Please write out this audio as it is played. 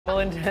Well,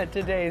 in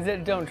today's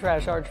Don't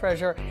Trash Our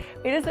Treasure,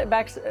 it is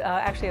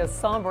actually a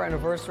somber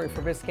anniversary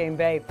for Biscayne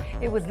Bay.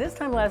 It was this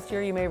time last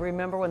year, you may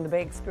remember, when the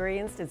bay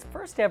experienced its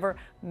first ever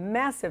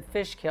massive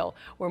fish kill,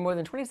 where more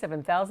than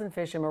 27,000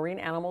 fish and marine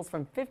animals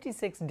from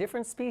 56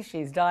 different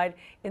species died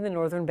in the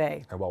northern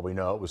bay. And while we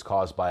know it was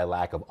caused by a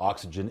lack of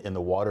oxygen in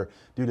the water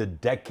due to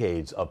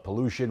decades of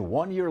pollution,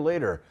 1 year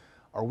later,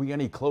 are we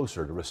any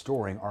closer to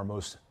restoring our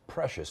most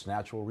precious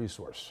natural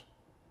resource?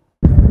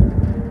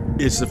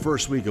 It's the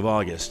first week of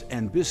August,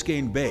 and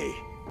Biscayne Bay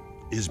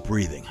is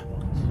breathing.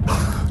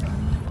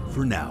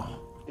 For now.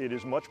 It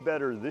is much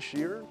better this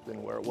year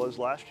than where it was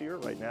last year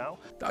right now.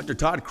 Dr.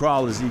 Todd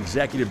Krall is the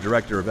executive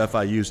director of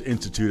FIU's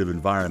Institute of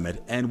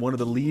Environment and one of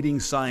the leading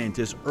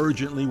scientists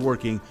urgently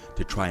working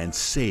to try and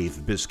save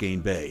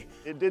Biscayne Bay.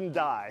 It didn't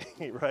die,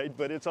 right?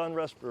 But it's on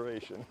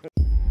respiration.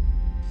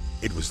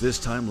 It was this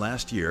time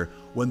last year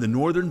when the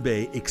Northern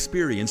Bay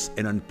experienced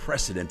an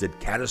unprecedented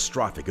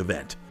catastrophic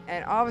event.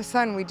 And all of a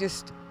sudden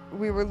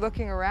we were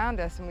looking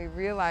around us and we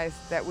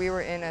realized that we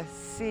were in a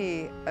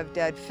sea of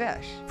dead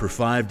fish. For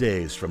 5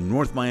 days, from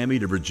North Miami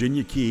to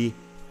Virginia Key,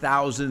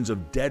 thousands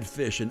of dead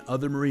fish and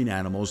other marine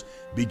animals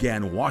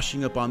began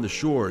washing up on the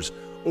shores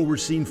or were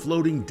seen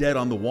floating dead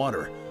on the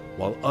water,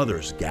 while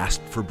others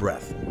gasped for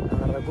breath.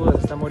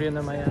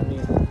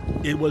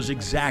 It was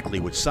exactly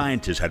what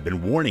scientists had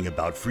been warning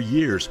about for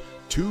years.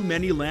 Too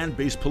many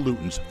land-based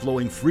pollutants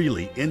flowing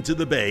freely into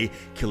the bay,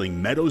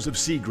 killing meadows of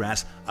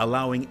seagrass,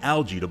 allowing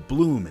algae to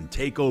bloom and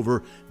take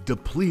over,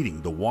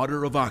 depleting the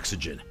water of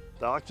oxygen.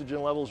 The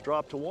oxygen levels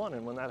drop to 1,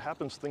 and when that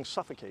happens, things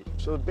suffocate.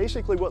 So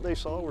basically what they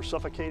saw were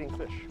suffocating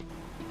fish.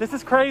 This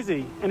is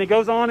crazy, and it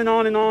goes on and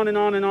on and on and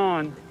on and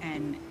on.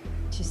 And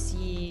to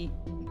see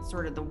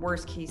sort of the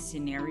worst case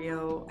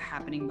scenario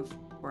happening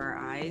before our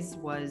eyes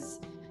was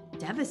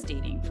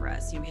devastating for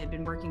us. We had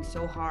been working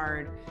so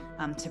hard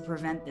to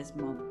prevent this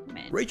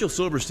moment. Rachel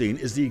Silverstein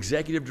is the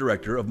executive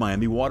director of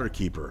Miami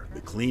Waterkeeper,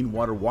 the clean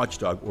water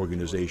watchdog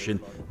organization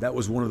that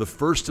was one of the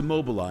first to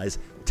mobilize,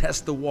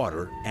 test the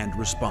water, and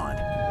respond.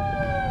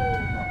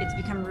 It's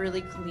become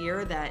really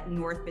clear that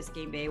North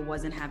Biscayne Bay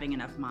wasn't having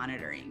enough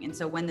monitoring. And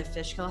so when the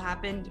fish kill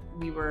happened,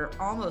 we were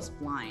almost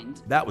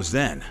blind. That was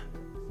then.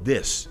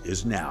 This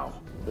is now.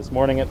 This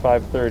morning at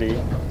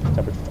 5:30,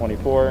 temperature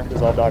 24,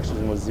 dissolved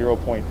oxygen was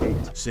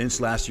 0.8.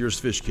 Since last year's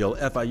fish kill,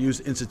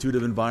 FIU's Institute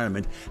of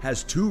Environment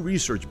has 2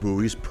 research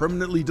buoys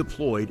permanently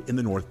deployed in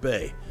the North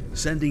Bay,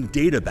 sending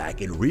data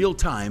back in real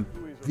time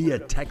via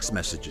text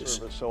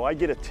messages. So I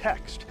get a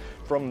text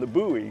from the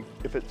buoy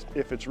if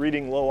it's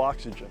reading low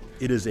oxygen.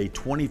 It is a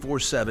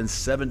 24/7,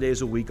 7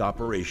 days a week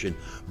operation.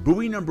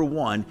 Buoy number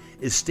 1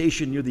 is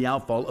stationed near the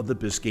outfall of the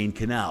Biscayne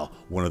Canal,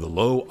 one of the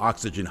low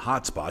oxygen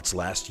hotspots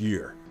last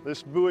year.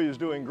 This buoy is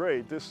doing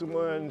great. This is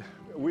when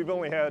we've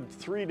only had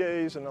 3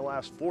 days in the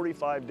last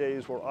 45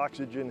 days where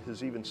oxygen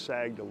has even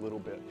sagged a little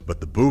bit. But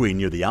the buoy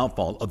near the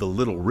outfall of the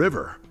Little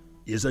River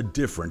is a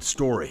different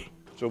story.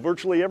 So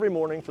virtually every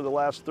morning for the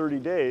last 30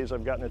 days,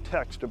 I've gotten a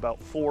text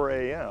about 4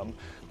 a.m.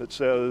 that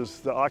says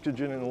the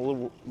oxygen in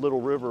the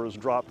Little River has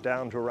dropped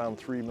down to around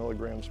 3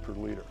 milligrams per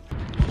liter.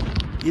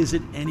 Is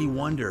it any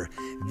wonder?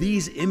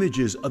 These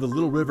images of the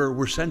Little River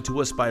were sent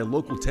to us by a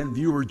Local 10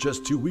 viewer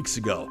just 2 weeks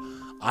ago.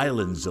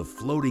 Islands of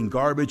floating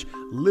garbage,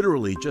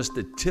 literally just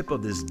the tip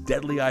of this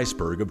deadly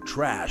iceberg of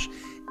trash.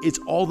 It's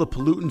all the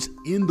pollutants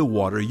in the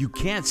water you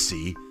can't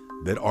see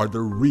that are the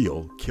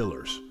real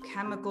killers.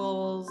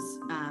 Chemicals,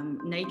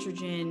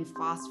 nitrogen,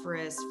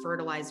 phosphorus,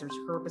 fertilizers,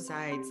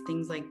 herbicides,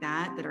 things like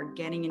that are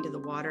getting into the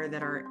water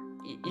that are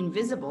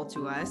invisible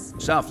to us.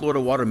 South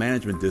Florida Water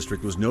Management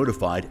District was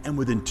notified and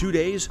within 2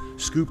 days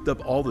scooped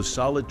up all the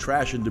solid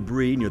trash and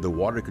debris near the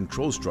water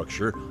control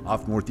structure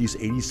off Northeast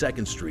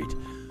 82nd Street.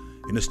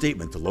 In a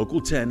statement to Local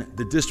 10,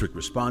 the district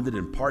responded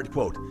in part,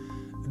 quote,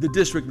 "The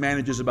district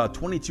manages about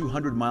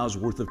 2,200 miles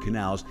worth of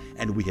canals,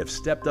 and we have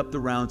stepped up the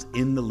rounds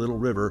in the Little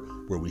River,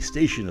 where we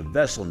station a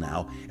vessel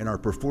now and are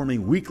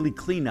performing weekly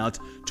cleanouts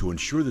to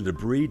ensure the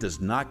debris does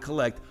not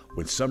collect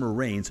when summer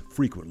rains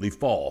frequently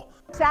fall."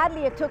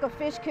 Sadly, it took a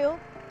fish kill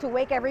to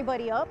wake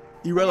everybody up.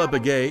 Irela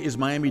Begay is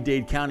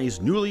Miami-Dade County's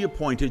newly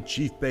appointed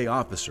Chief Bay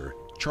Officer,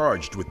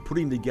 charged with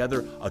putting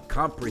together a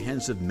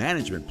comprehensive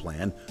management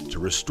plan to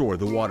restore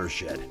the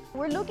watershed.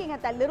 We're looking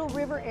at that Little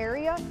River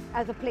area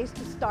as a place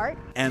to start.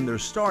 And they're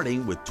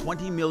starting with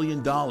 $20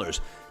 million,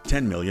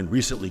 $10 million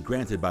recently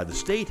granted by the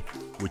state,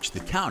 which the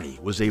county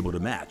was able to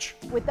match.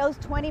 With those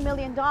 $20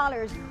 million,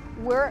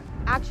 we're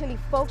actually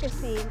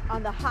focusing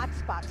on the hot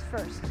spots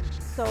first.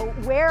 So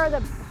where are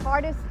the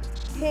hardest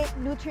hit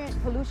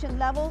nutrient pollution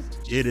levels?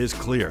 It is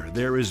clear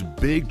there is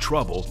big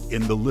trouble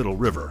in the Little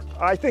River.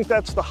 I think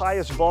that's the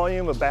highest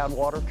volume of bad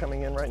water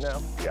coming in right now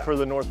for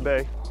the North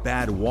Bay.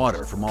 Bad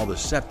water from all the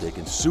septic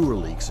and sewer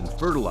leaks and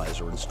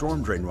fertilizer and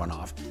storm drain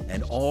runoff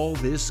and all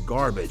this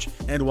garbage.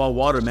 And while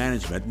water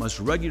management must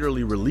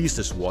regularly release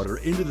this water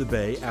into the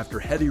bay after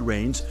heavy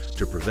rains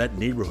to prevent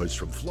neighborhoods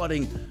from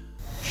flooding,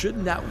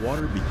 shouldn't that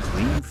water be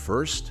cleaned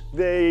first?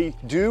 They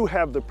do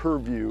have the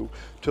purview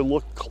to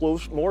look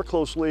more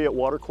closely at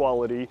water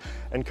quality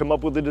and come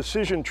up with a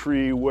decision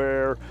tree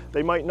where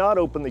they might not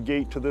open the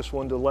gate to this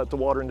one to let the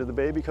water into the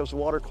bay because the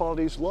water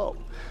quality is low,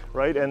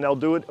 right? And they'll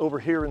do it over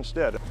here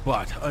instead.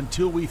 But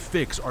until we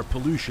fix our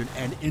pollution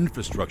and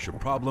infrastructure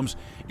problems,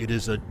 it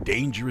is a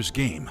dangerous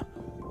game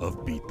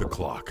of beat the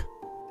clock.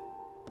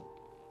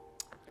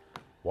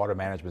 Water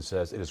Management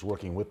says it is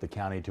working with the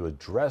county to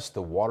address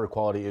the water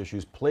quality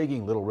issues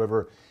plaguing Little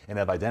River and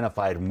have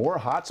identified more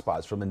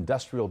hotspots from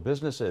industrial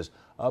businesses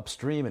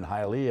upstream in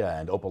Hialeah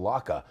and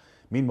Opelika.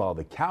 Meanwhile,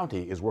 the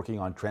county is working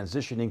on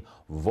transitioning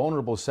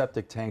vulnerable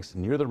septic tanks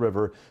near the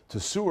river to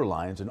sewer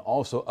lines and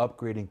also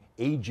upgrading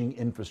aging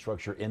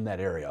infrastructure in that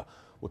area.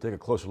 We'll take a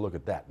closer look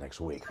at that next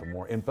week. For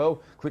more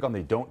info, click on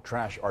the Don't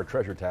Trash Our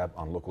Treasure tab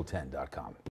on local10.com.